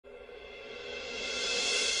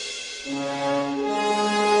Welcome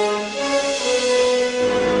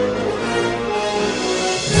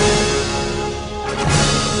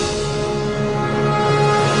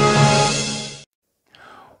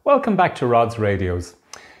back to Rod's Radios.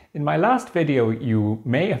 In my last video you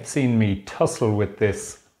may have seen me tussle with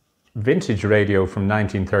this vintage radio from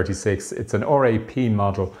 1936. It's an RAP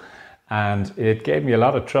model and it gave me a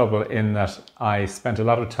lot of trouble in that I spent a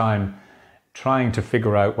lot of time trying to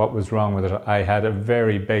figure out what was wrong with it. I had a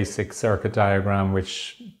very basic circuit diagram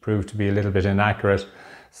which proved to be a little bit inaccurate,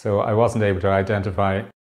 so I wasn't able to identify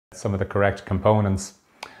some of the correct components.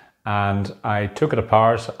 And I took it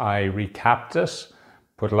apart, I recapped it,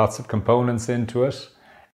 put lots of components into it,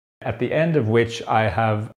 at the end of which I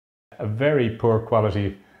have a very poor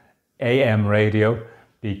quality AM radio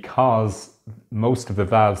because most of the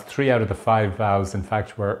valves, 3 out of the 5 valves in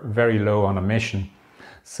fact, were very low on emission.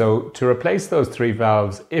 So to replace those 3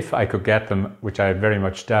 valves, if I could get them, which I very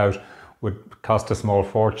much doubt, would cost a small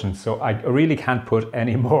fortune. So I really can't put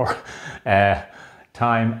any more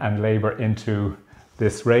time and labor into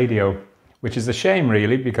this radio, which is a shame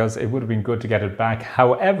really, because it would have been good to get it back.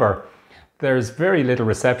 However, there's very little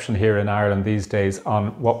reception here in Ireland these days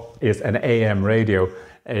on what is an AM radio.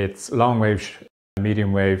 It's long wave,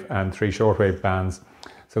 medium wave and 3 shortwave bands.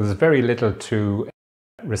 So there's very little to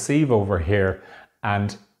receive over here,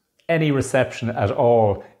 and any reception at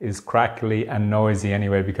all is crackly and noisy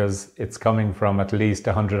anyway, because it's coming from at least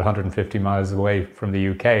 100-150 miles away from the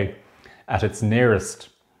UK at its nearest.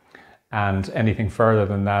 And anything further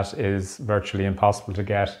than that is virtually impossible to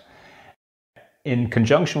get. In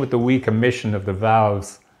conjunction with the weak emission of the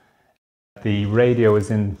valves, the radio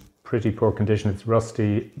is in pretty poor condition. It's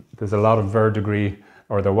rusty. There's a lot of verdigris,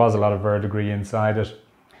 or there was a lot of verdigris inside it.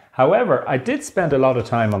 However, I did spend a lot of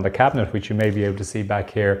time on the cabinet, which you may be able to see back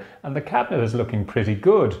here, and the cabinet is looking pretty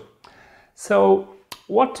good. So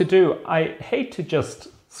what to do? I hate to just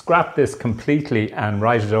scrap this completely and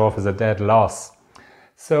write it off as a dead loss.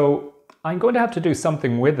 So I'm going to have to do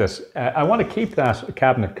something with it. I want to keep that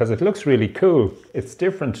cabinet because it looks really cool. It's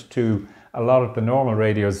different to a lot of the normal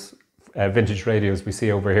radios, vintage radios we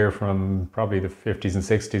see over here from probably the 50s and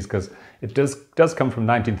 60s, because it does come from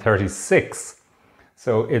 1936.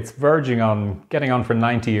 So it's verging on getting on for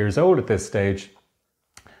 90 years old at this stage.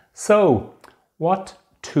 So what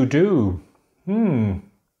to do? Don't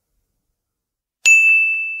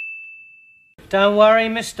worry,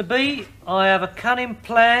 Mr. B. I have a cunning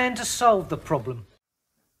plan to solve the problem.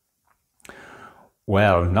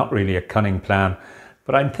 Well, not really a cunning plan,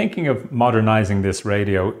 but I'm thinking of modernizing this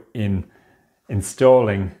radio in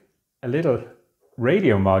installing a little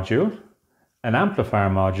radio module, an amplifier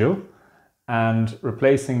module, and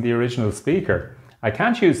replacing the original speaker. I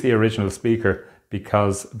can't use the original speaker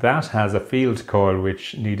because that has a field coil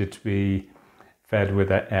which needed to be fed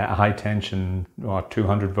with a high tension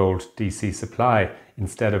 200 volt DC supply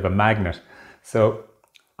instead of a magnet. So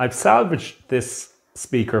I've salvaged this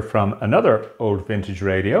speaker from another old vintage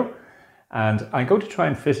radio, and I'm going to try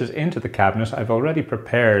and fit it into the cabinet. I've already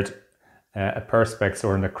prepared a perspex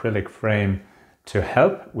or an acrylic frame to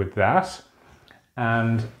help with that.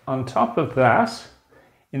 And on top of that,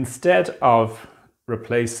 instead of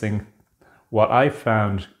replacing what I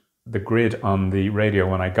found the grid on the radio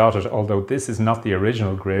when I got it, although this is not the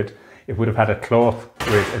original grid, it would have had a cloth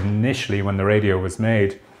grid initially when the radio was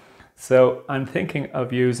made. So I'm thinking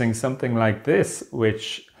of using something like this,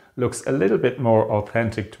 which looks a little bit more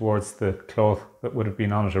authentic towards the cloth that would have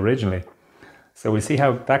been on it originally. So we'll see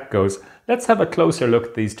how that goes. Let's have a closer look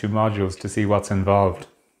at these two modules to see what's involved.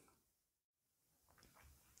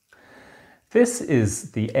 This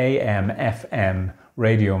is the AM/FM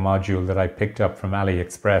radio module that I picked up from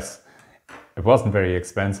AliExpress. It wasn't very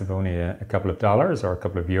expensive, only a couple of dollars or a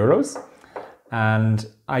couple of euros. And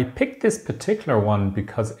I picked this particular one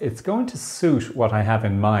because it's going to suit what I have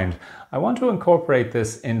in mind. I want to incorporate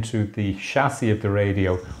this into the chassis of the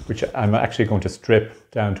radio, which I'm actually going to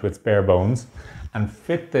strip down to its bare bones, and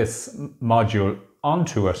fit this module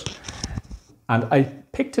onto it. And I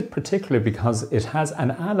picked it particularly because it has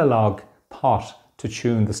an analog pot to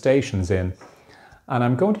tune the stations in. And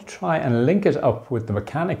I'm going to try and link it up with the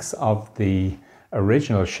mechanics of the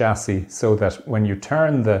original chassis so that when you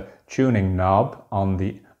turn the tuning knob on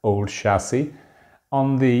the old chassis,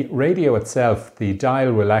 on the radio itself, the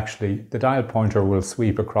dial pointer will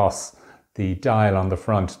sweep across the dial on the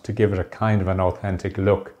front to give it a kind of an authentic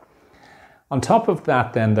look. On top of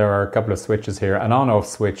that, then there are a couple of switches here, an on-off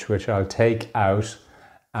switch which I'll take out,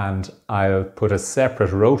 and I'll put a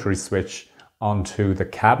separate rotary switch onto the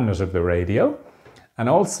cabinet of the radio, and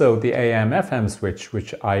also the AM/FM switch,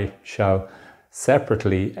 which I shall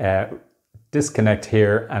separately disconnect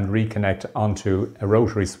here and reconnect onto a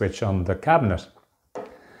rotary switch on the cabinet.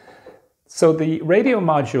 So the radio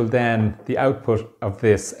module then, the output of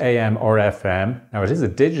this AM or FM, now it is a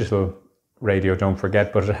digital radio, don't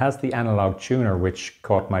forget, but it has the analog tuner which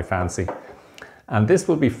caught my fancy. And this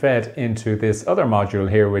will be fed into this other module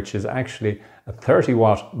here, which is actually a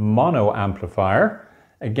 30-watt mono amplifier.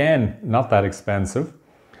 Again, not that expensive,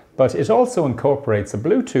 but it also incorporates a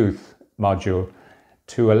Bluetooth module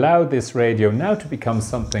to allow this radio now to become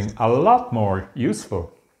something a lot more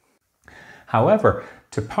useful. However,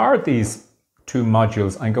 to power these two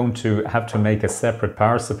modules, I'm going to have to make a separate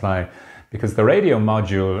power supply because the radio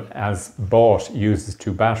module as bought uses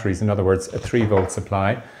two batteries, in other words, a 3-volt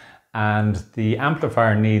supply, and the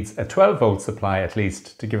amplifier needs a 12-volt supply at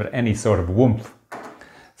least to give it any sort of oomph.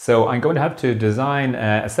 So I'm going to have to design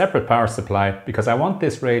a separate power supply because I want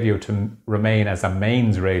this radio to remain as a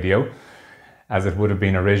mains radio, as it would have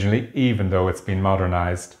been originally, even though it's been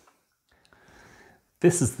modernized.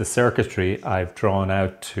 This is the circuitry I've drawn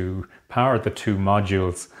out to power the two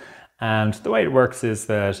modules. And the way it works is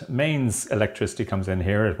that mains electricity comes in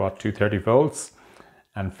here at 230 volts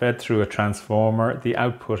and fed through a transformer, the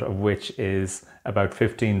output of which is about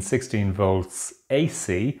 15-16 volts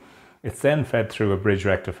AC. It's then fed through a bridge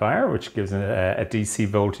rectifier, which gives a DC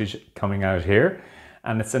voltage coming out here.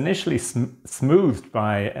 And it's initially smoothed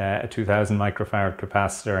by a 2000 microfarad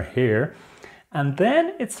capacitor here. And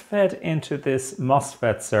then it's fed into this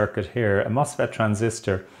MOSFET circuit here, a MOSFET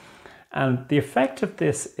transistor. And the effect of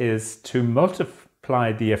this is to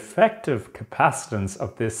multiply the effective capacitance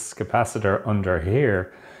of this capacitor under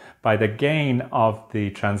here by the gain of the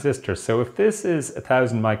transistor. So if this is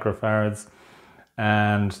 1000 microfarads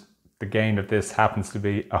and the gain of this happens to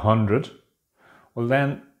be 100, well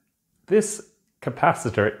then this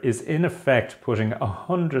capacitor is in effect putting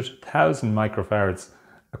 100,000 microfarads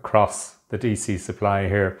across the DC supply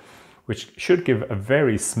here, which should give a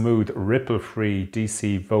very smooth ripple-free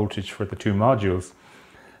DC voltage for the two modules.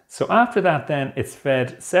 So after that then it's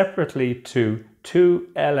fed separately to two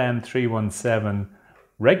LM317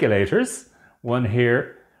 regulators, one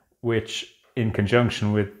here which in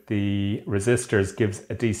conjunction with the resistors gives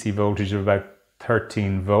a DC voltage of about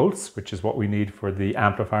 13 volts, which is what we need for the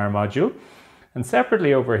amplifier module. And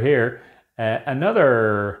separately over here,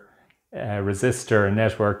 another resistor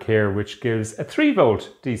network here which gives a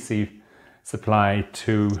 3-volt DC supply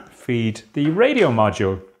to feed the radio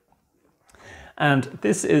module. And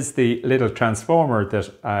this is the little transformer that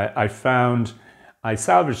I found. I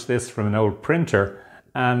salvaged this from an old printer,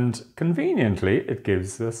 and conveniently it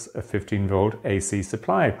gives us a 15-volt AC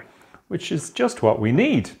supply, which is just what we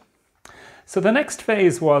need. So the next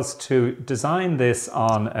phase was to design this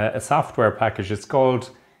on a software package. It's called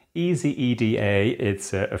Easy EDA.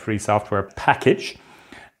 It's a free software package,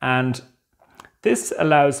 and this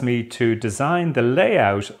allows me to design the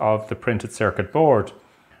layout of the printed circuit board,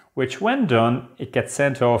 which when done, it gets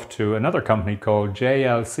sent off to another company called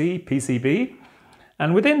JLC PCB,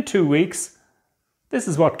 and within 2 weeks, this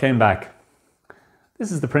is what came back.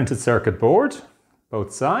 This is the printed circuit board,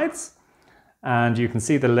 both sides, and you can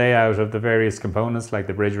see the layout of the various components like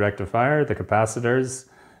the bridge rectifier, the capacitors,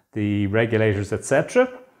 the regulators, etc.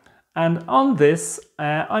 And on this,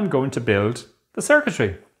 I'm going to build the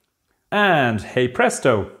circuitry. And hey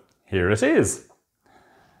presto, here it is.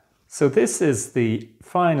 So this is the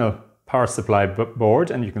final power supply board,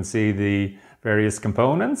 and you can see the various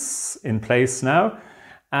components in place now.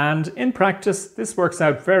 And in practice, this works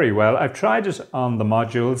out very well. I've tried it on the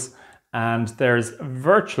modules and there's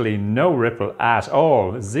virtually no ripple at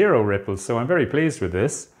all, 0 ripples. So I'm very pleased with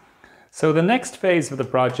this. So the next phase of the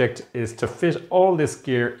project is to fit all this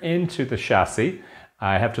gear into the chassis.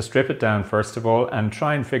 I have to strip it down first of all and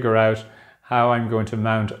try and figure out how I'm going to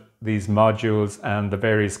mount these modules and the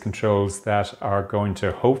various controls that are going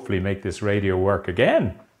to hopefully make this radio work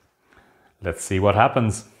again. Let's see what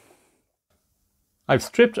happens. I've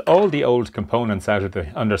stripped all the old components out of the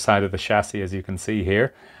underside of the chassis, as you can see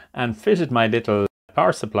here, and fitted my little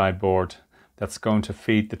power supply board that's going to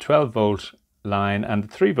feed the 12-volt line and the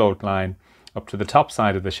 3-volt line up to the top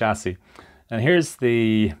side of the chassis. And here's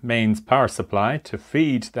the mains power supply to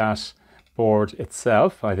feed that board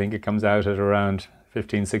itself. I think it comes out at around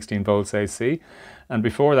 15-16 volts AC. And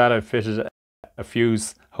before that I've fitted a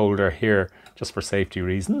fuse holder here just for safety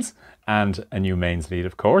reasons, and a new mains lead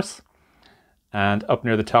of course. And up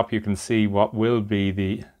near the top you can see what will be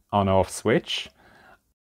the on-off switch.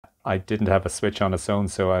 I didn't have a switch on its own,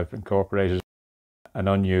 so I've incorporated an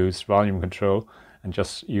unused volume control and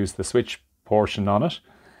just used the switch portion on it.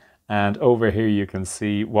 And over here you can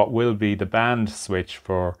see what will be the band switch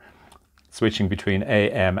for switching between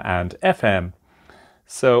AM and FM.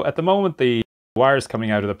 So at the moment the wires coming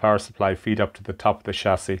out of the power supply feed up to the top of the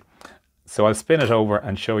chassis. So I'll spin it over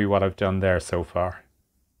and show you what I've done there so far.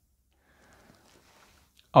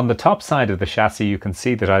 On the top side of the chassis you can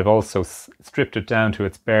see that I've also stripped it down to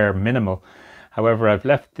its bare minimal. However, I've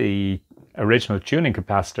left the original tuning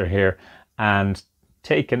capacitor here and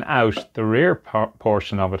taken out the rear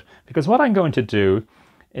portion of it, because what I'm going to do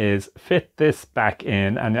is fit this back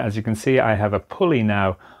in, and as you can see I have a pulley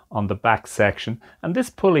now on the back section, and this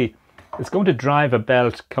pulley is going to drive a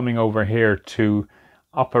belt coming over here to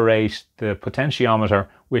operate the potentiometer,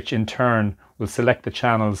 which in turn will select the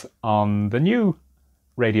channels on the new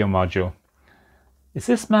radio module. Is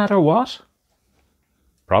this mad or what?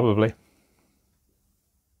 Probably.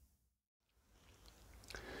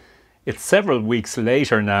 It's several weeks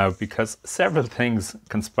later now because several things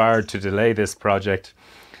conspired to delay this project.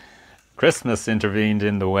 Christmas intervened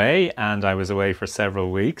in the way and I was away for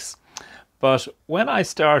several weeks. But when I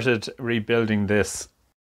started rebuilding this,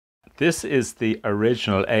 this is the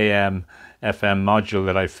original AM FM module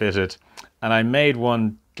that I fitted, and I made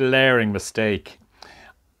one glaring mistake.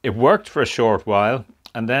 It worked for a short while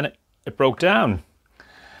and then it broke down.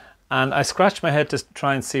 And I scratched my head to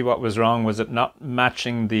try and see what was wrong. Was it not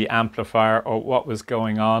matching the amplifier or what was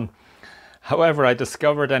going on? However, I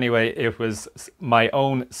discovered anyway it was my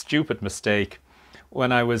own stupid mistake.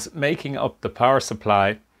 When I was making up the power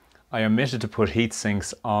supply, I omitted to put heat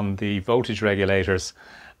sinks on the voltage regulators.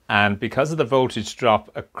 And because of the voltage drop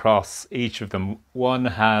across each of them, one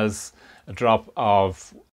has a drop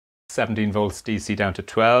of 17 volts DC down to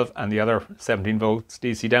 12 and the other 17 volts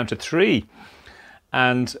DC down to 3.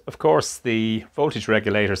 And of course the voltage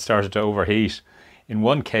regulator started to overheat. In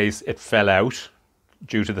one case it fell out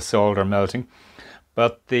due to the solder melting,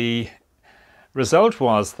 but the result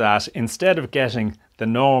was that instead of getting the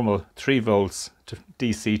normal 3 volts to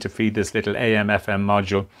DC to feed this little AM FM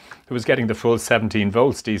module, it was getting the full 17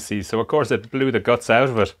 volts DC. So of course it blew the guts out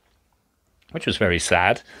of it, which was very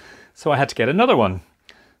sad. So I had to get another one.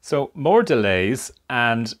 So more delays,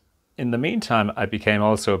 and in the meantime I became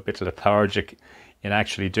also a bit lethargic in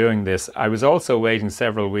actually doing this. I was also waiting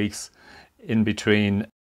several weeks in between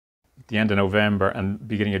the end of November and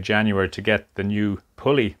beginning of January to get the new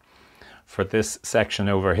pulley for this section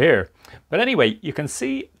over here. But anyway, you can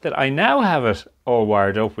see that I now have it all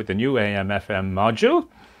wired up with the new AM FM module,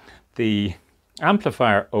 the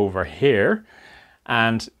amplifier over here,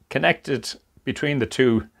 and connected between the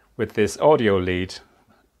two with this audio lead,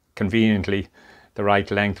 conveniently the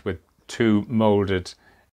right length, with 2 molded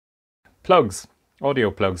plugs,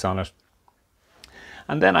 audio plugs on it.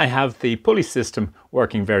 And then I have the pulley system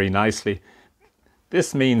working very nicely.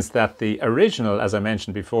 This means that the original, as I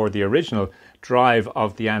mentioned before, the original drive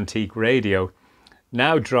of the antique radio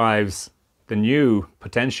now drives the new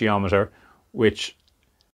potentiometer, which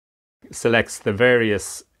selects the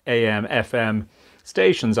various AM, FM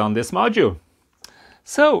stations on this module.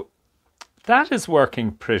 So that is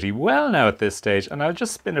working pretty well now at this stage, and I'll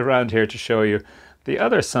just spin it around here to show you the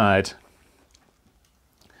other side.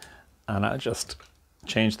 And I'll just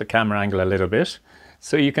change the camera angle a little bit.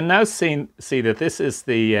 So you can now see that this is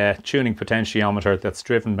the tuning potentiometer that's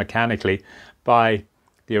driven mechanically by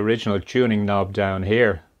the original tuning knob down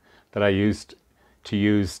here that I used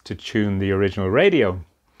to tune the original radio.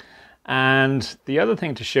 And the other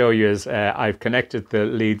thing to show you is I've connected the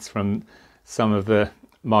leads from some of the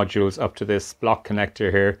modules up to this block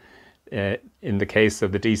connector here in the case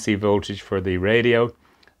of the DC voltage for the radio.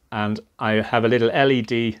 And I have a little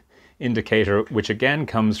LED indicator which again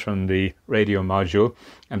comes from the radio module,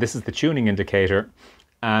 and this is the tuning indicator,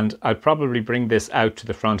 and I'll probably bring this out to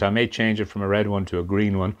the front. I may change it from a red one to a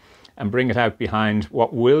green one and bring it out behind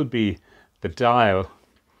what will be the dial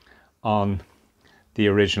on the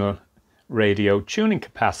original radio tuning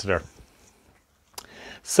capacitor.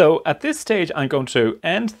 So at this stage I'm going to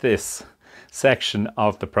end this section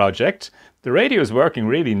of the project. The radio is working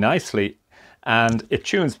really nicely and it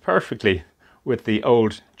tunes perfectly with the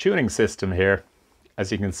old tuning system here,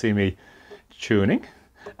 as you can see me tuning,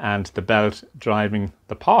 and the belt driving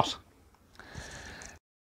the pot.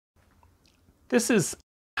 This is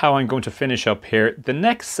how I'm going to finish up here. The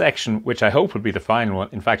next section, which I hope will be the final one,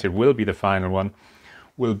 in fact it will be the final one,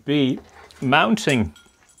 will be mounting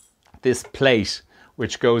this plate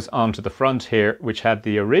which goes onto the front here, which had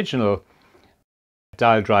the original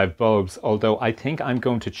dial drive bulbs, although I think I'm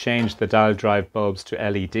going to change the dial drive bulbs to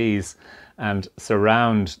LEDs and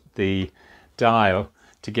surround the dial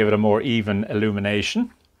to give it a more even illumination,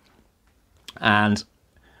 and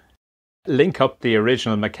link up the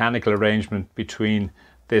original mechanical arrangement between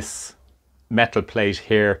this metal plate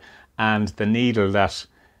here and the needle that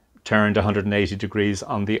turned 180 degrees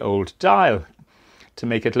on the old dial to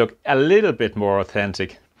make it look a little bit more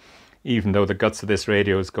authentic, even though the guts of this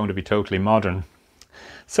radio is going to be totally modern.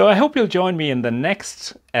 So I hope you'll join me in the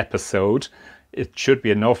next episode. It should be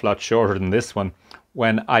an awful lot shorter than this one,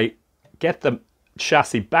 when I get the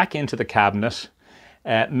chassis back into the cabinet,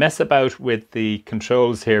 mess about with the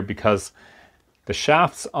controls here, because the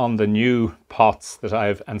shafts on the new pots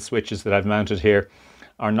that and switches that I've mounted here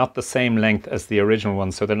are not the same length as the original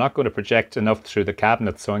ones, so they're not going to project enough through the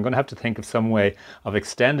cabinet, so I'm going to have to think of some way of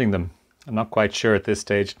extending them. I'm not quite sure at this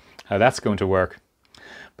stage how that's going to work.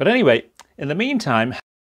 But anyway, in the meantime,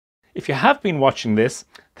 if you have been watching this,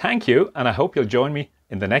 thank you, and I hope you'll join me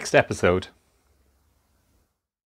in the next episode.